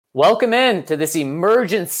Welcome in to this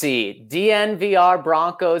emergency DNVR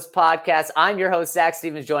Broncos podcast. I'm your host, Zach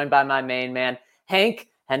Stevens, joined by my main man,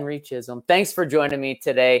 Henry Chisholm. Thanks for joining me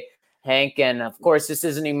today, Hank. And of course, this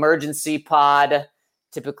is an emergency pod.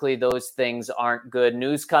 Typically, those things aren't good.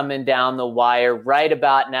 News coming down the wire right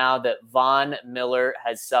about now that Von Miller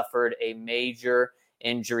has suffered a major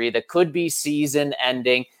injury that could be season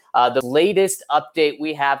ending. The latest update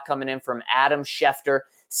we have coming in from Adam Schefter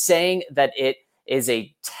saying that it is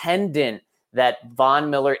a tendon that Von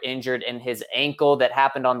Miller injured in his ankle that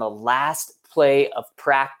happened on the last play of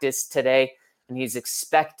practice today. And he's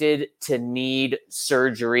expected to need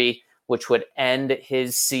surgery, which would end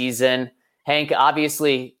his season. Hank,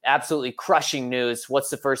 obviously, absolutely crushing news. What's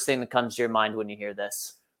the first thing that comes to your mind when you hear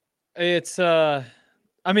this? It's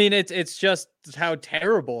just how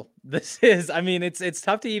terrible this is. I mean, it's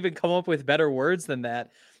tough to even come up with better words than that.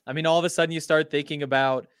 I mean, all of a sudden you start thinking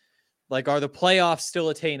about, like, are the playoffs still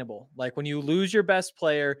attainable? Like, when you lose your best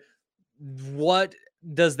player, what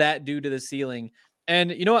does that do to the ceiling?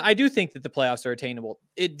 And, you know what? I do think that the playoffs are attainable.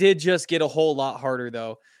 It did just get a whole lot harder,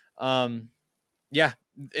 though.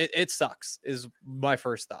 It sucks is my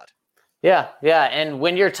first thought. Yeah. And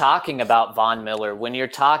when you're talking about Von Miller, when you're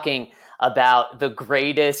talking about the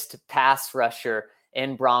greatest pass rusher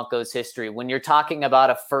in Broncos history, when you're talking about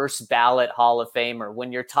a first ballot Hall of Famer,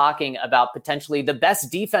 when you're talking about potentially the best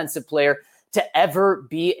defensive player to ever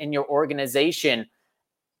be in your organization,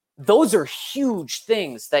 those are huge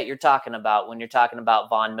things that you're talking about when you're talking about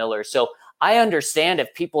Von Miller. So I understand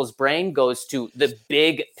if people's brain goes to the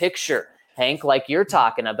big picture, Hank, like you're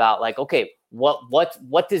talking about, like, okay,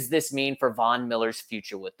 what does this mean for Von Miller's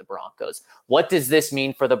future with the Broncos? What does this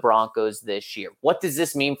mean for the Broncos this year? What does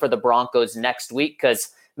this mean for the Broncos next week? Because,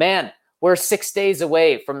 man, we're 6 days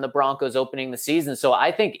away from the Broncos opening the season. So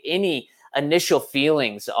I think any initial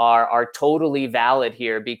feelings are totally valid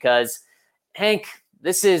here because, Hank,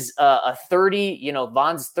 this is a 30,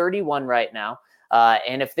 Von's 31 right now.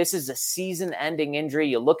 And if this is a season-ending injury,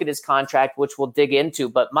 you look at his contract, which we'll dig into.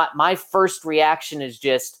 But my first reaction is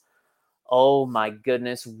just, oh my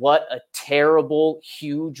goodness, what a terrible,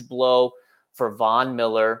 huge blow for Von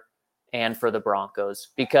Miller and for the Broncos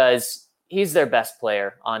because he's their best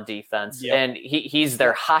player on defense. Yep. And he's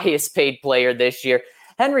their highest paid player this year.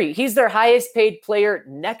 Henry, he's their highest paid player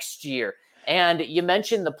next year. And you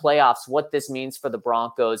mentioned the playoffs, what this means for the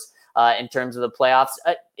Broncos in terms of the playoffs.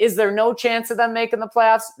 Is there no chance of them making the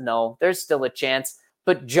playoffs? No, there's still a chance.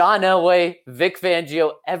 But John Elway, Vic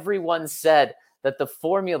Fangio, everyone said that the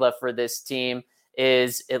formula for this team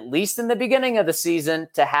is, at least in the beginning of the season,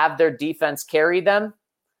 to have their defense carry them.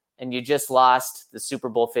 And you just lost the Super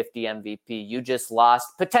Bowl 50 MVP. You just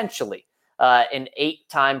lost potentially an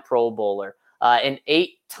 8-time Pro Bowler, an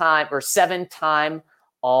 8-time or 7-time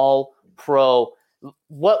All-Pro.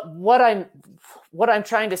 What I'm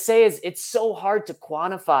trying to say is it's so hard to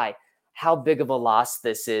quantify how big of a loss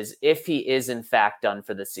this is if he is in fact done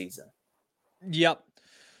for the season. Yep.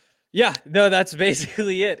 Yeah, no, that's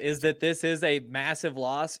basically it, is that this is a massive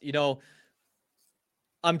loss.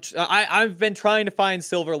 I've been trying to find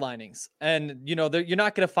silver linings, and, you're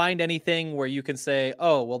not going to find anything where you can say,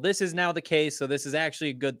 oh, well, this is now the case, so this is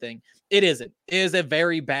actually a good thing. It isn't. It is a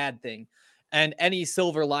very bad thing. And any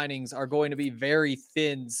silver linings are going to be very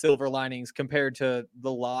thin silver linings compared to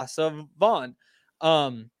the loss of Von.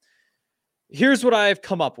 Here's what I've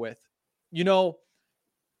come up with.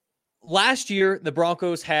 Last year, the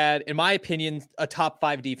Broncos had, in my opinion, a top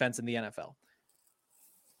 5 defense in the NFL.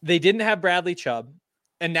 They didn't have Bradley Chubb.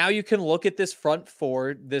 And now you can look at this front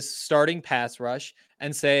four, this starting pass rush,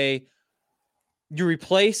 and say, you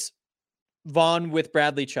replace Von with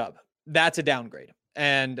Bradley Chubb. That's a downgrade.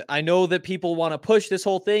 And I know that people want to push this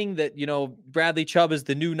whole thing that, Bradley Chubb is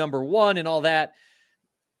the new number 1 and all that.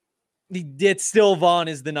 It's still Von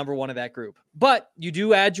is the number 1 of that group. But you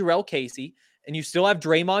do add Jarrell Casey, and you still have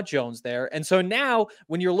Draymond Jones there. And so now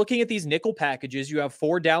when you're looking at these nickel packages, you have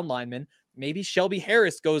 4 down linemen. Maybe Shelby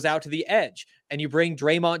Harris goes out to the edge and you bring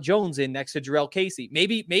Draymond Jones in next to Jarrell Casey.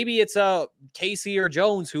 Maybe it's Casey or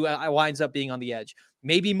Jones who winds up being on the edge.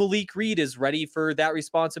 Maybe Malik Reed is ready for that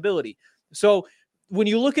responsibility. So when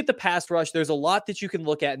you look at the pass rush, there's a lot that you can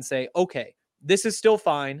look at and say, okay, this is still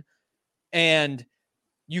fine. And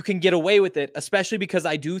you can get away with it, especially because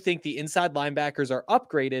I do think the inside linebackers are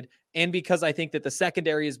upgraded and because I think that the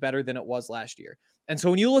secondary is better than it was last year. And so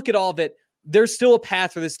when you look at all of it, there's still a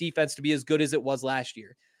path for this defense to be as good as it was last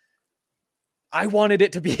year. I wanted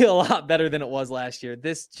it to be a lot better than it was last year.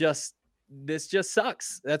 This just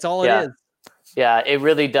sucks. That's all it is. Yeah, it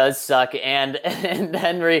really does suck. And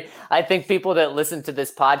Henry, I think people that listen to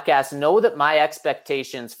this podcast know that my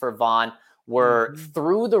expectations for Von were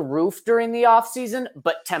through the roof during the offseason,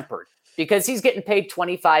 but tempered because he's getting paid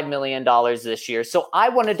 $25 million this year. So I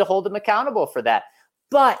wanted to hold him accountable for that.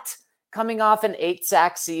 But coming off an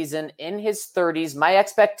 8-sack season in his 30s, my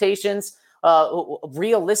expectations,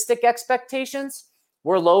 realistic expectations,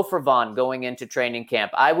 were low for Von going into training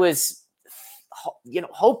camp. I was,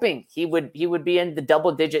 hoping he would be in the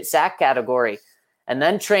double-digit sack category. And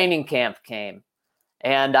then training camp came.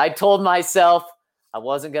 And I told myself I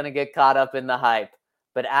wasn't going to get caught up in the hype.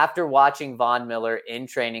 But after watching Von Miller in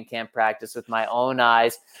training camp practice with my own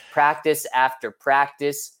eyes, practice after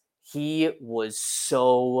practice, he was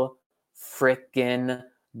so freaking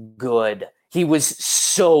good. He was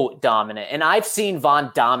so dominant. And I've seen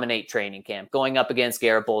Von dominate training camp, going up against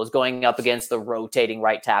Garrett Bowles, going up against the rotating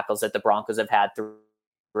right tackles that the Broncos have had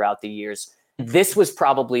throughout the years. This was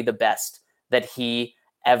probably the best that he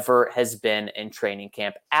ever has been in training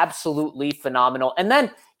camp. Absolutely phenomenal. And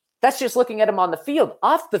then that's just looking at him on the field.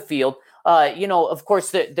 Off the field, of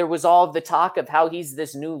course, there was all the talk of how he's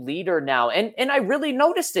this new leader now. And I really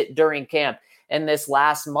noticed it during camp and this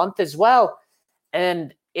last month as well.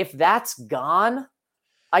 And if that's gone,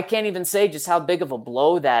 I can't even say just how big of a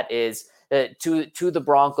blow that is to the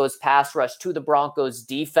Broncos pass rush, to the Broncos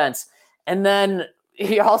defense. And then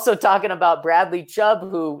you're also talking about Bradley Chubb,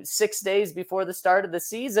 who 6 days before the start of the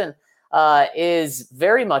season is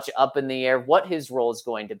very much up in the air what his role is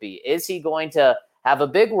going to be. Is he going to have a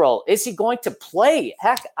big role? Is he going to play?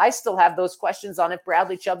 Heck, I still have those questions on if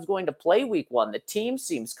Bradley Chubb's going to play week 1. The team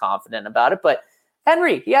seems confident about it, but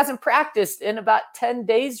Henry, he hasn't practiced in about 10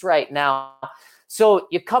 days right now. So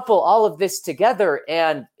you couple all of this together,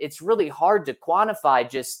 and it's really hard to quantify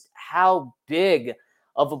just how big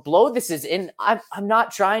of a blow this is. And I'm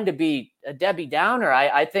not trying to be a Debbie Downer.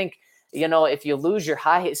 I think, if you lose your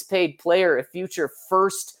highest paid player, a future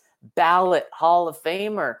first ballot Hall of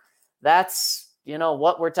Famer, that's,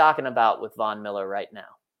 what we're talking about with Von Miller right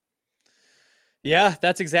now. Yeah,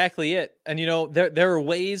 that's exactly it. And, there are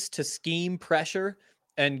ways to scheme pressure,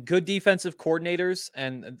 and good defensive coordinators,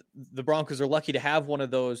 and the Broncos are lucky to have one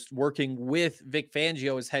of those working with Vic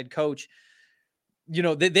Fangio as head coach.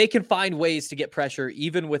 They can find ways to get pressure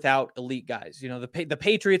even without elite guys. The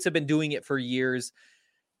Patriots have been doing it for years.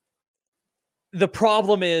 The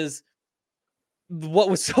problem is, what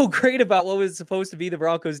was so great about what was supposed to be the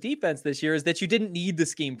Broncos defense this year is that you didn't need the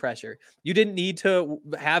scheme pressure. You didn't need to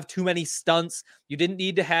have too many stunts. You didn't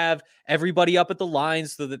need to have everybody up at the line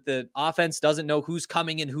so that the offense doesn't know who's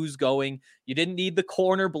coming and who's going. You didn't need the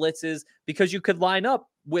corner blitzes because you could line up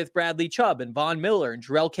with Bradley Chubb and Von Miller and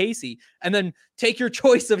Jarrell Casey, and then take your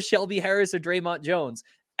choice of Shelby Harris or Draymond Jones.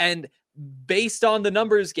 And based on the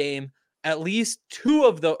numbers game, at least two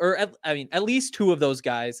of those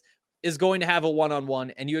guys is going to have a one-on-one,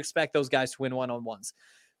 and you expect those guys to win one-on-ones.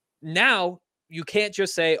 Now, you can't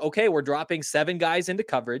just say, okay, we're dropping 7 guys into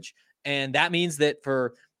coverage, and that means that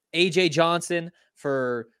for A.J. Johnson,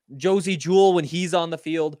 for Josie Jewell when he's on the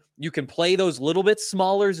field, you can play those little bit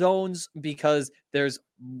smaller zones because there's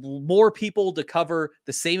more people to cover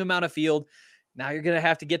the same amount of field. Now you're going to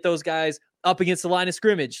have to get those guys up against the line of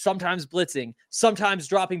scrimmage, sometimes blitzing, sometimes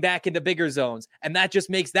dropping back into bigger zones. And that just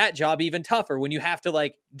makes that job even tougher when you have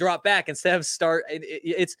to drop back instead of start.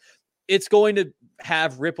 It's going to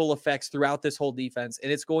have ripple effects throughout this whole defense.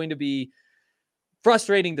 And it's going to be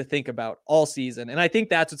frustrating to think about all season. And I think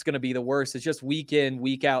that's what's going to be the worst. It's just week in,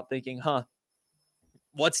 week out thinking,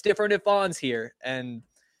 what's different if Von's here? And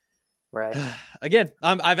right. Again,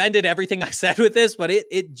 I've ended everything I said with this, but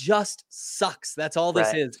it just sucks. That's all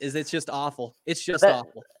this is it's just awful. It's just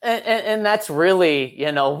awful. And that's really,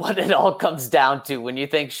 what it all comes down to when you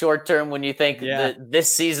think short term, when you think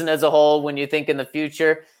this season as a whole, when you think in the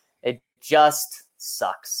future, it just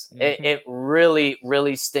sucks. Mm-hmm. It really,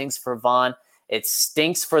 really stinks for Von. It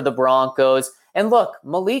stinks for the Broncos. And look,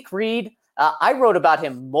 Malik Reed, I wrote about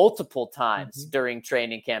him multiple times during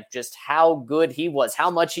training camp, just how good he was, how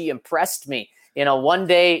much he impressed me. One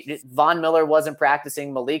day Von Miller wasn't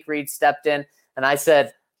practicing. Malik Reed stepped in and I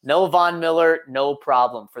said, no Von Miller, no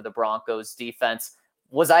problem for the Broncos defense.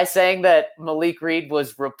 Was I saying that Malik Reed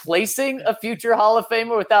was replacing a future Hall of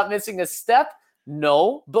Famer without missing a step?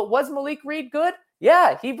 No. But was Malik Reed good?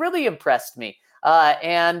 Yeah, he really impressed me.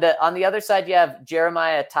 And on the other side, you have Jerry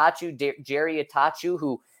Atachu,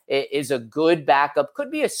 who is a good backup,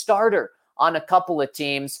 could be a starter on a couple of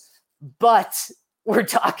teams, but we're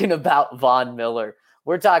talking about Von Miller.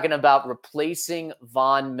 We're talking about replacing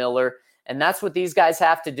Von Miller, and that's what these guys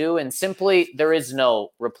have to do, and simply there is no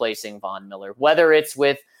replacing Von Miller, whether it's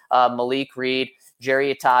with Malik Reed,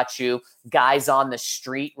 Jerry Atachu, guys on the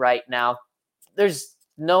street right now. There's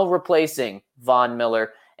no replacing Von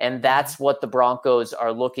Miller, And that's what the Broncos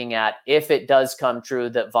are looking at if it does come true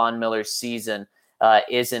that Von Miller's season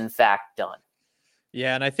is in fact done.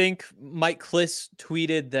 Yeah, and I think Mike Kliss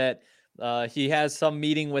tweeted that he has some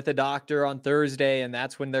meeting with a doctor on Thursday, and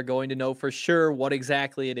that's when they're going to know for sure what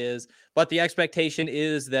exactly it is. But the expectation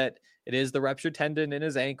is that it is the ruptured tendon in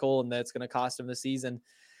his ankle, and that's going to cost him the season.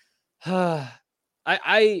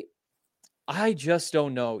 I just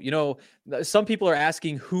don't know. You know, some people are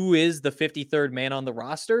asking who is the 53rd man on the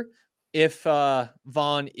roster if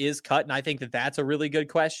Von is cut, and I think that that's a really good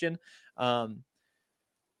question.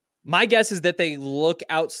 My guess is that they look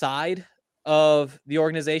outside of the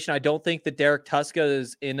organization. I don't think that Derek Tuska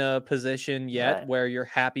is in a position yet where you're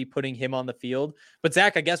happy putting him on the field. But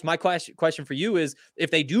Zach, I guess my question for you is,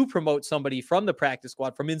 if they do promote somebody from the practice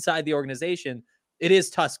squad, from inside the organization, it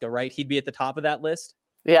is Tuska, right? He'd be at the top of that list.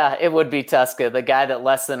 Yeah, it would be Tuska, the guy that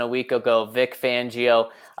less than a week ago, Vic Fangio,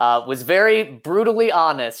 was very brutally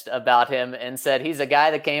honest about him and said he's a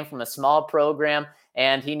guy that came from a small program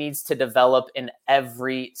and he needs to develop in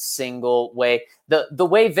every single way. The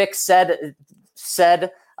way Vic talked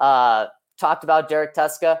about Derek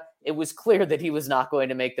Tuska, it was clear that he was not going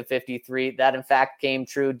to make the 53. That, in fact, came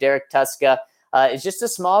true. Derek Tuska is just a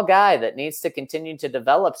small guy that needs to continue to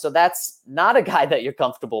develop. So that's not a guy that you're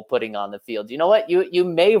comfortable putting on the field. You know what? You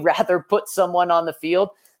may rather put someone on the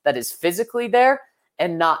field that is physically there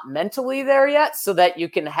and not mentally there yet, so that you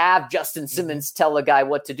can have Justin Simmons tell a guy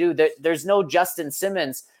what to do. There's no Justin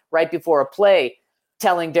Simmons right before a play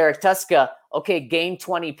telling Derek Tuska, okay, gain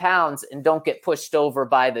 20 pounds and don't get pushed over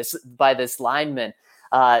by this lineman.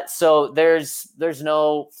 So there's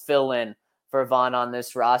no fill-in for Von on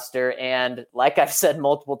this roster. And like I've said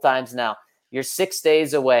multiple times now, you're 6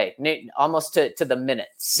 days away, almost to the minute,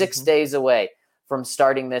 6 days away from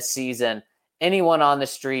starting this season. Anyone on the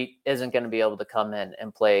street isn't going to be able to come in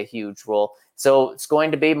and play a huge role. So it's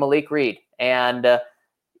going to be Malik Reed. And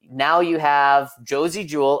now you have Josie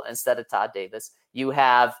Jewell instead of Todd Davis. You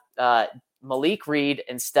have Malik Reed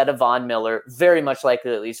instead of Von Miller, very much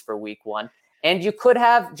likely at least for week one. And you could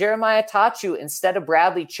have Jeremiah Tachu instead of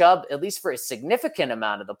Bradley Chubb, at least for a significant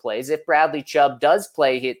amount of the plays. If Bradley Chubb does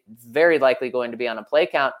play, he's very likely going to be on a play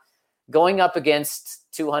count, going up against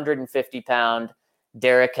 250-pound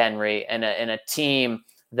Derrick Henry and a team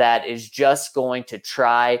that is just going to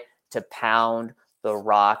try to pound the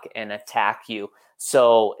rock and attack you.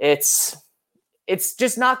 So it's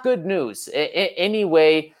just not good news. Any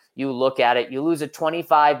way you look at it, you lose a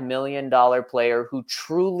 $25 million player who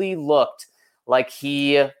truly looked like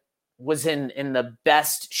he was in the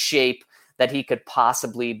best shape that he could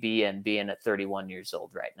possibly be in, being at 31 years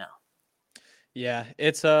old right now. Yeah,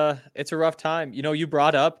 it's a rough time. You know, you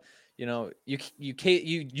brought up, you know,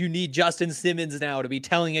 you need Justin Simmons now to be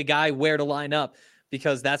telling a guy where to line up,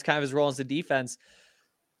 because that's kind of his role as a defense.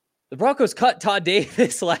 The Broncos cut Todd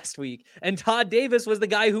Davis last week, and Todd Davis was the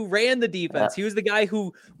guy who ran the defense. He was the guy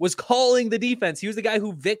who was calling the defense. He was the guy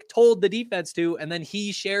who Vic told the defense to, and then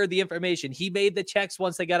he shared the information. He made the checks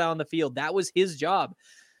once they got out on the field. That was his job.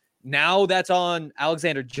 Now that's on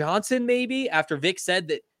Alexander Johnson, maybe, after Vic said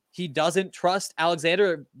that he doesn't trust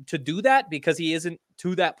Alexander to do that because he isn't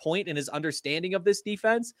to that point in his understanding of this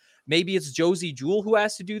defense. Maybe it's Josie Jewell who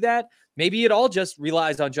has to do that. Maybe it all just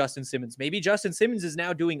relies on Justin Simmons. Maybe Justin Simmons is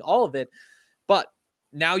now doing all of it. But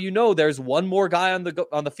now you know there's one more guy on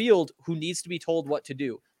the field who needs to be told what to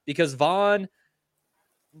do, because Von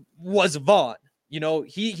was Von. You know,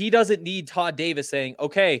 he doesn't need Todd Davis saying,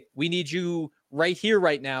 okay, we need you right here,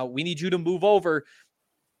 right now. We need you to move over.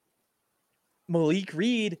 Malik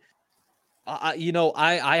Reed,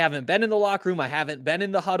 I haven't been in the locker room. I haven't been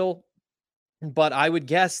in the huddle, but I would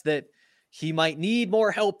guess that he might need more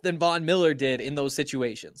help than Von Miller did in those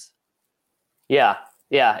situations. Yeah,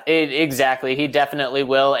 exactly. He definitely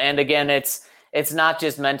will. And again, it's not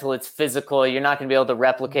just mental, it's physical. You're not going to be able to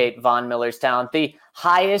replicate Von Miller's talent. The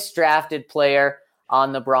highest drafted player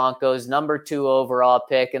on the Broncos, number 2 overall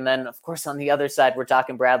pick. And then, of course, on the other side, we're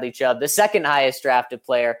talking Bradley Chubb, the second highest drafted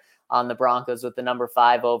player on the Broncos with the number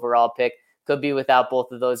 5 overall pick. Could be without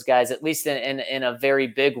both of those guys, at least in a very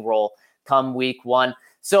big role come week one.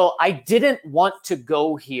 So I didn't want to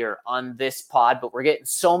go here on this pod, but we're getting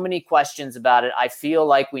so many questions about it. I feel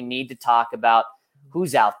like we need to talk about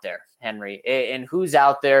who's out there, Henry, and who's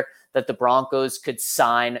out there that the Broncos could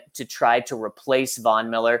sign to try to replace Von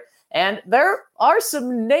Miller. And there are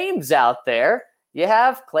some names out there. You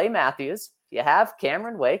have Clay Matthews. You have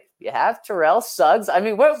Cameron Wake. You have Terrell Suggs. I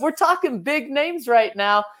mean, we're talking big names right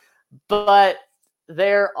now, but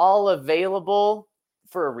they're all available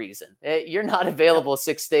for a reason. You're not available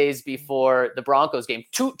 6 days before the Broncos game,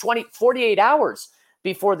 48 hours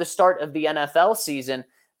before the start of the NFL season.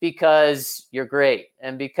 because you're great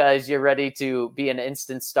and because you're ready to be an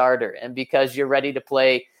instant starter and because you're ready to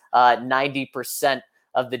play 90%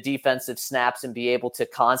 of the defensive snaps and be able to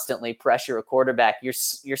constantly pressure a quarterback. You're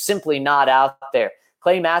simply not out there.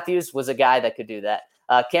 Clay Matthews was a guy that could do that.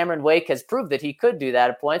 Cameron Wake has proved that he could do that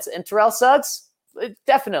at points. And Terrell Suggs,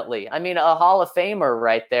 definitely. I mean, a Hall of Famer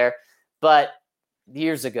right there, but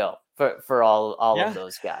years ago for all of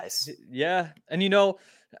those guys. Yeah. And,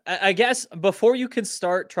 I guess before you can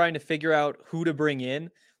start trying to figure out who to bring in,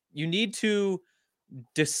 you need to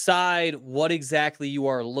decide what exactly you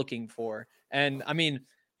are looking for. And I mean,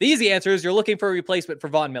 the easy answer is you're looking for a replacement for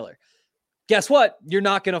Von Miller. Guess what? You're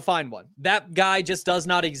not going to find one. That guy just does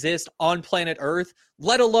not exist on planet Earth,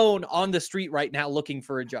 let alone on the street right now looking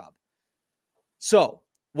for a job. So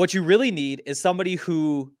what you really need is somebody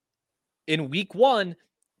who in week 1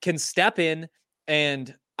 can step in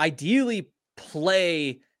and ideally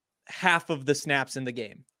play half of the snaps in the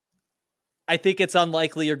game. I think it's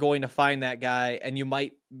unlikely you're going to find that guy, and you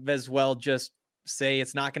might as well just say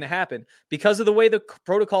it's not going to happen because of the way the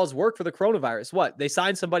protocols work for the coronavirus. What? They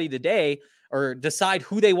sign somebody today or decide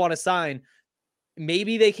who they want to sign.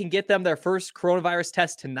 Maybe they can get them their first coronavirus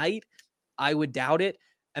test tonight. I would doubt it.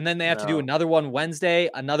 And then they have to do another one Wednesday,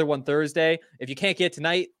 another one Thursday. If you can't get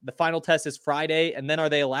tonight, the final test is Friday. And then are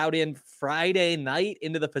they allowed in Friday night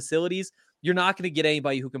into the facilities? You're not going to get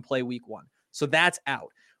anybody who can play week 1. So that's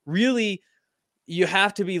out. Really, you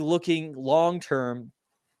have to be looking long-term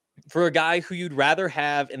for a guy who you'd rather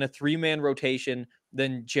have in a 3-man rotation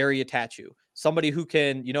than Jerry Atachu. Somebody who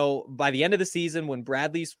can, by the end of the season, when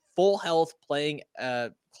Bradley's full health, playing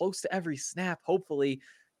close to every snap, hopefully,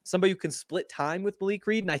 somebody who can split time with Malik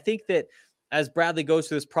Reed. And I think that as Bradley goes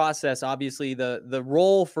through this process, obviously the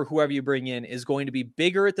role for whoever you bring in is going to be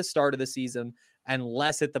bigger at the start of the season and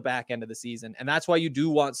less at the back end of the season. And that's why you do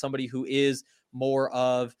want somebody who is more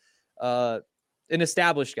of an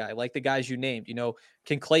established guy, like the guys you named.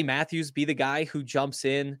 Can Clay Matthews be the guy who jumps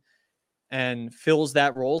in and fills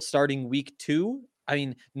that role starting week 2? I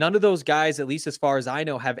mean, none of those guys, at least as far as I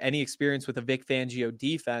know, have any experience with a Vic Fangio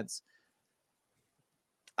defense.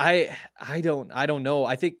 I don't know.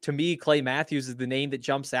 I think to me, Clay Matthews is the name that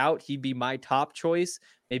jumps out. He'd be my top choice.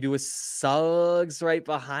 Maybe with Suggs right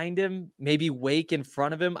behind him, maybe Wake in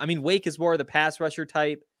front of him. I mean, Wake is more of the pass rusher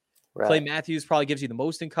type. Right. Clay Matthews probably gives you the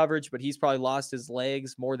most in coverage, but he's probably lost his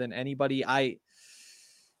legs more than anybody. I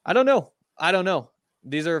don't know.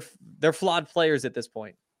 They're flawed players at this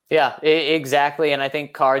point. Yeah, exactly. And I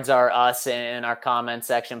think Cards Are Us in our comment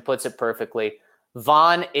section puts it perfectly.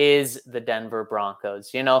 Von is the Denver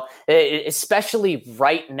Broncos, especially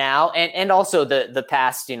right now. And also the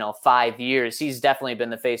past, 5 years, he's definitely been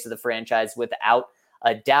the face of the franchise without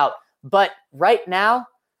a doubt. But right now,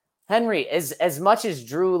 Henry, as much as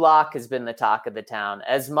Drew Lock has been the talk of the town,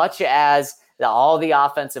 as much as all the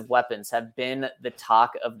offensive weapons have been the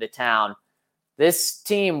talk of the town, this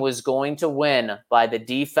team was going to win by the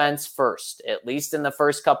defense first, at least in the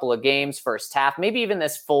first couple of games, first half, maybe even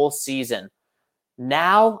this full season.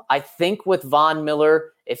 Now, I think with Von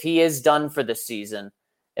Miller, if he is done for the season,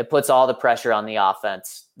 it puts all the pressure on the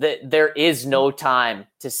offense. There is no time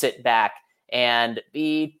to sit back and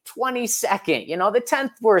be 22nd, the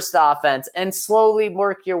 10th worst offense, and slowly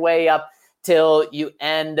work your way up till you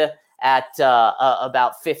end at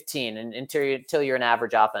about 15 and until you're an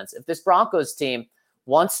average offense. If this Broncos team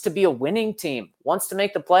wants to be a winning team, wants to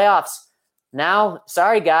make the playoffs, now,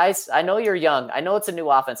 sorry, guys, I know you're young. I know it's a new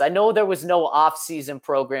offense. I know there was no off-season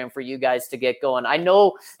program for you guys to get going. I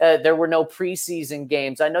know there were no preseason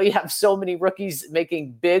games. I know you have so many rookies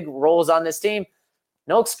making big roles on this team.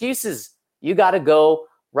 No excuses. You got to go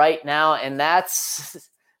right now, and that's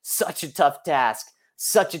such a tough task.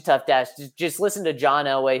 Such a tough task. Just listen to John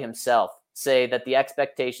Elway himself say that the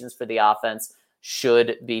expectations for the offense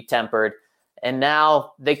should be tempered, and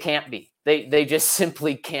now they can't be. They just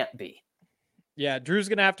simply can't be. Yeah, Drew's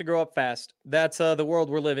going to have to grow up fast. That's the world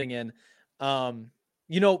we're living in.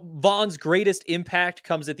 Von's greatest impact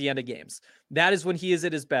comes at the end of games. That is when he is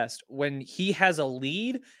at his best. When he has a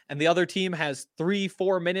lead and the other team has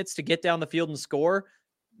 3-4 minutes to get down the field and score,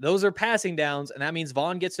 those are passing downs, and that means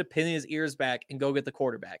Von gets to pin his ears back and go get the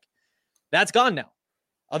quarterback. That's gone now.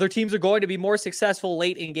 Other teams are going to be more successful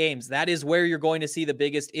late in games. That is where you're going to see the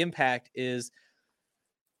biggest impact is,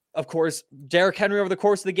 of course, Derrick Henry over the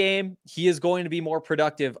course of the game. He is going to be more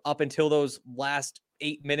productive up until those last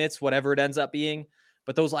 8 minutes, whatever it ends up being.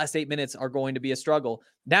 But those last 8 minutes are going to be a struggle.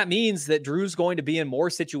 That means that Drew's going to be in more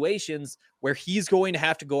situations where he's going to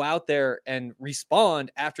have to go out there and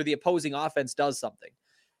respond after the opposing offense does something.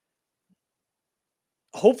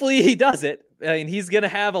 hopefully he does it. I mean, he's going to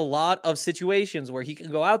have a lot of situations where he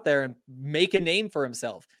can go out there and make a name for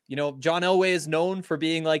himself. You know, John Elway is known for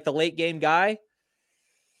being like the late game guy.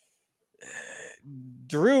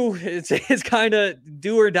 Drew, it's kind of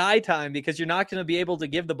do or die time, because you're not going to be able to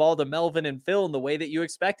give the ball to Melvin and Phil in the way that you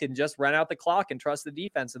expected and just run out the clock and trust the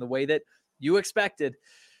defense in the way that you expected.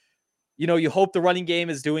 You know, you hope the running game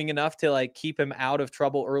is doing enough to like keep him out of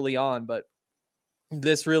trouble early on, but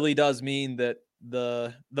this really does mean that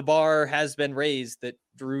the bar has been raised that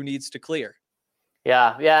Drew needs to clear.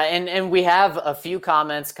 Yeah. And we have a few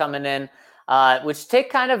comments coming in, which take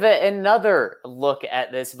kind of another look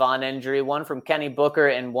at this Vaughn injury, one from Kenny Booker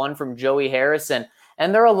and one from Joey Harrison.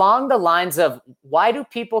 And they're along the lines of, why do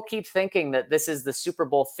people keep thinking that this is the Super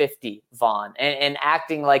Bowl 50 Vaughn and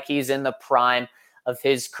acting like he's in the prime of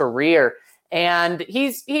his career? And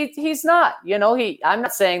he's not, you know, I'm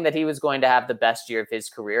not saying that he was going to have the best year of his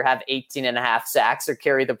career, have 18 and a half sacks or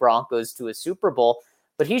carry the Broncos to a Super Bowl,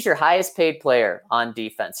 but he's your highest paid player on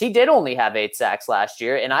defense. He did only have 8 sacks last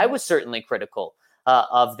year, and I was certainly critical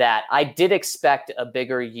of that. I did expect a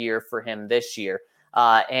bigger year for him this year.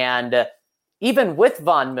 And even with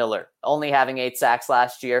Von Miller only having 8 sacks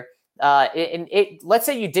last year, let's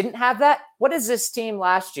say you didn't have that. What is this team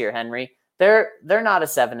last year, Henry? They're not a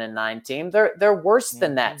 7-9 team. They're worse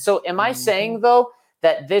than that. So am I saying, though,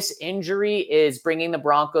 that this injury is bringing the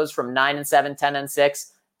Broncos from 9-7,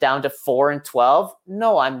 10-6 down to 4-12?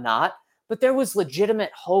 No, I'm not. But there was legitimate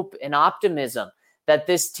hope and optimism that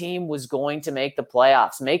this team was going to make the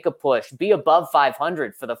playoffs, make a push, be above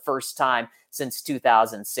 500 for the first time since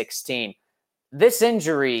 2016. This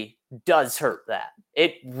injury does hurt that.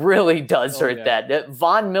 It really does hurt that.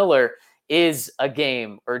 Von Miller is a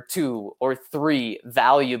game or 2 or 3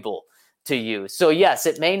 valuable to you. So yes,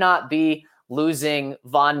 it may not be losing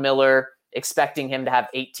Von Miller, expecting him to have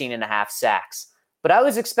 18 and a half sacks, but I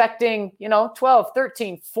was expecting, 12,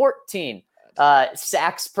 13, 14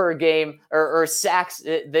 sacks per game or sacks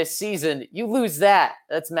this season. You lose that.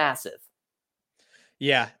 That's massive.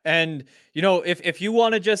 Yeah. And, if you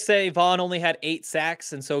want to just say Vaughn only had 8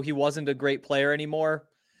 sacks and so he wasn't a great player anymore,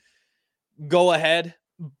 go ahead.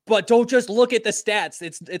 But don't just look at the stats.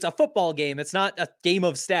 It's a football game. It's not a game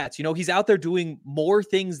of stats. He's out there doing more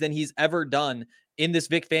things than he's ever done in this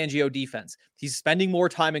Vic Fangio defense. He's spending more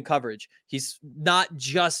time in coverage. He's not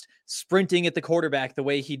just sprinting at the quarterback the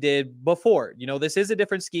way he did before. This is a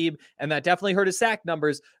different scheme, and that definitely hurt his sack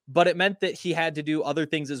numbers, but it meant that he had to do other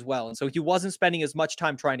things as well. And so he wasn't spending as much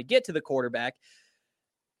time trying to get to the quarterback.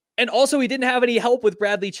 And also, he didn't have any help with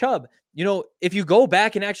Bradley Chubb. If you go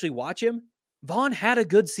back and actually watch him, Vaughn had a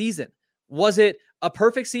good season. Was it a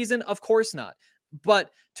perfect season? Of course not.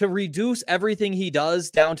 But to reduce everything he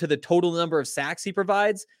does down to the total number of sacks he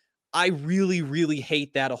provides, I really, really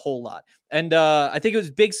hate that a whole lot. And I think it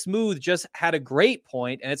was Big Smooth just had a great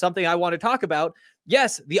point, and it's something I want to talk about.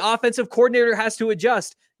 Yes, the offensive coordinator has to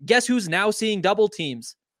adjust. Guess who's now seeing double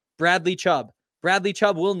teams? Bradley Chubb. Bradley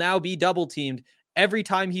Chubb will now be double teamed every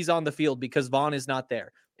time he's on the field because Vaughn is not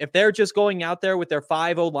there. If they're just going out there with their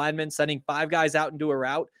 5 linemen, sending 5 guys out into a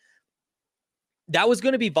route, that was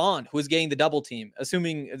going to be Vaughn who was getting the double team,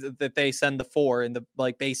 assuming that they send the 4 in the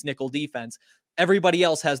base nickel defense. Everybody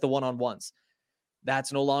else has the one-on-ones.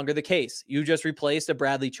 That's no longer the case. You just replaced a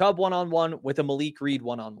Bradley Chubb one-on-one with a Malik Reed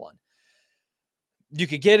one-on-one. You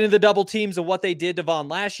could get into the double teams of what they did to Vaughn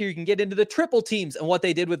last year. You can get into the triple teams and what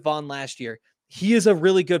they did with Vaughn last year. He is a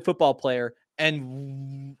really good football player,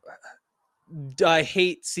 and I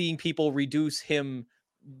hate seeing people reduce him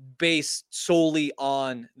based solely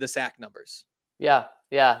on the sack numbers. Yeah,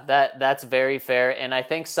 that's very fair. And I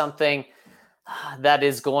think something that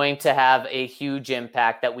is going to have a huge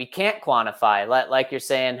impact that we can't quantify, like you're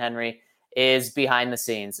saying, Henry, is behind the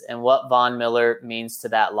scenes and what Von Miller means to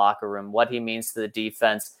that locker room, what he means to the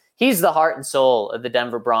defense. He's the heart and soul of the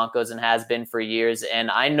Denver Broncos and has been for years.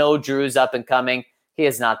 And I know Drew's up and coming. He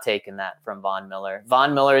has not taken that from Von Miller.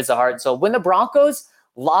 Von Miller is a heart and soul. When the Broncos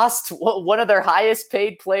lost one of their highest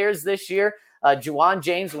paid players this year, Juwan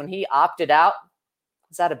James, when he opted out,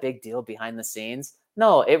 was that a big deal behind the scenes?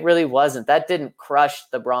 No, it really wasn't. That didn't crush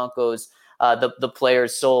the Broncos, the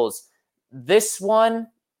players' souls. This one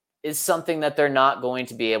is something that they're not going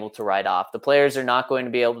to be able to write off. The players are not going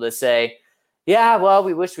to be able to say, yeah, well,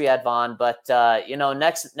 we wish we had Von, but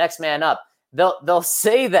next man up. They'll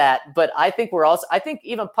say that, but I think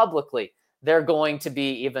even publicly, they're going to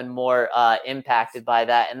be even more impacted by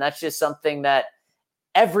that. And that's just something that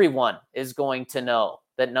everyone is going to know,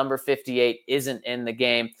 that number 58 isn't in the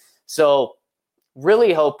game. So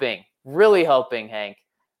really hoping, Hank,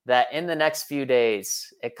 that in the next few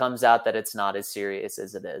days, it comes out that it's not as serious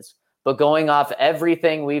as it is. But going off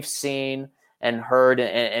everything we've seen and heard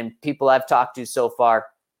and people I've talked to so far,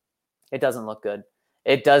 it doesn't look good.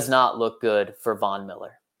 It does not look good for Von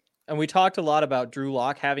Miller. And we talked a lot about Drew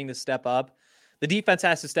Lock having to step up. The defense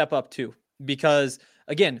has to step up too, because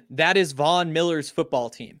again, that is Von Miller's football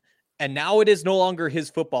team. And now it is no longer his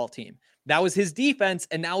football team. That was his defense,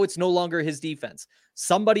 and now it's no longer his defense.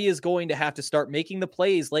 Somebody is going to have to start making the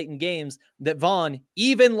plays late in games that Von,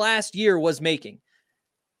 even last year, was making.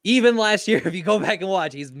 Even last year, if you go back and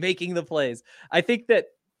watch, he's making the plays. I think that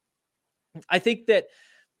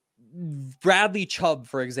Bradley Chubb,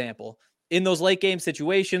 for example, in those late game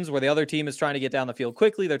situations where the other team is trying to get down the field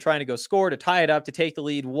quickly, they're trying to go score, to tie it up, to take the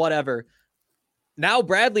lead, whatever. Now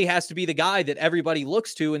Bradley has to be the guy that everybody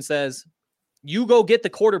looks to and says, you go get the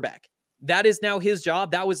quarterback. That is now his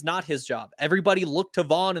job. That was not his job. Everybody looked to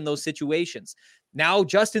Von in those situations. Now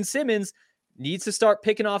Justin Simmons needs to start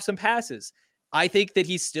picking off some passes. I think that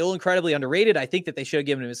he's still incredibly underrated. I think that they should have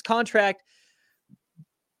given him his contract.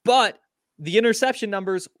 But the interception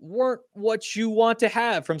numbers weren't what you want to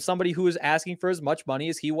have from somebody who is asking for as much money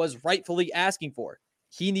as he was rightfully asking for.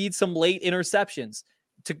 He needs some late interceptions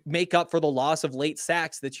to make up for the loss of late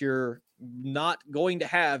sacks that you're not going to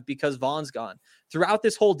have because Von's gone. Throughout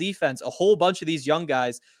this whole defense, a whole bunch of these young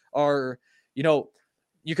guys are,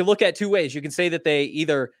 you can look at two ways. You can say that they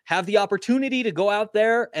either have the opportunity to go out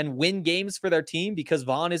there and win games for their team because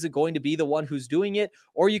Von isn't going to be the one who's doing it,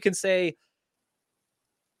 or you can say,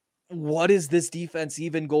 what is this defense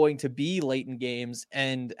even going to be late in games,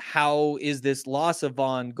 and how is this loss of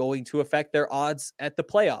Von going to affect their odds at the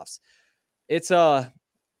playoffs? It's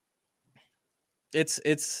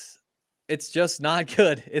just not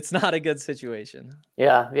good. It's not a good situation.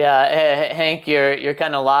 Yeah. Hank, you're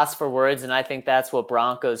kind of lost for words, and I think that's what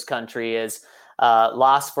Broncos country is.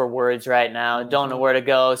 Lost for words right now. Don't know where to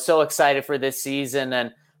go. So excited for this season,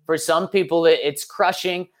 and for some people, it's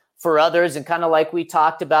crushing. For others, and kind of like we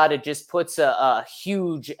talked about, it just puts a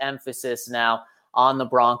huge emphasis now on the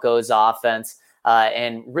Broncos offense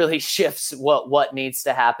and really shifts what needs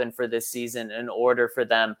to happen for this season in order for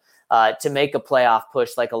them to make a playoff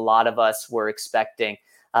push like a lot of us were expecting.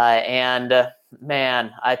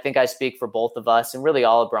 Man, I think I speak for both of us and really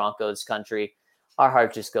all of Broncos country. Our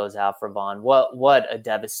heart just goes out for Von. What a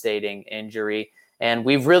devastating injury. And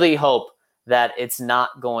we really hope that it's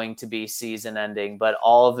not going to be season ending, but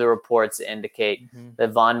all of the reports indicate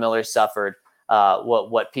that Von Miller suffered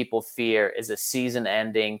what people fear is a season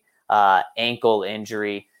ending ankle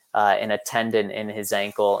injury in a tendon in his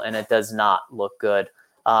ankle, and it does not look good.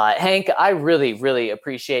 Hank, I really, really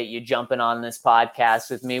appreciate you jumping on this podcast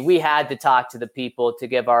with me. We had to talk to the people to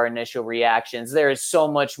give our initial reactions. There is so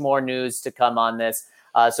much more news to come on this.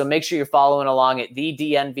 So make sure you're following along at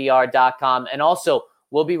thednvr.com. And also,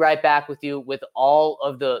 we'll be right back with you with all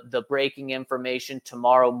of the breaking information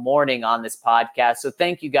tomorrow morning on this podcast. So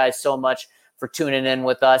thank you guys so much for tuning in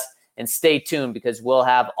with us, and stay tuned because we'll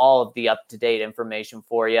have all of the up-to-date information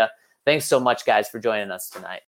for you. Thanks so much, guys, for joining us tonight.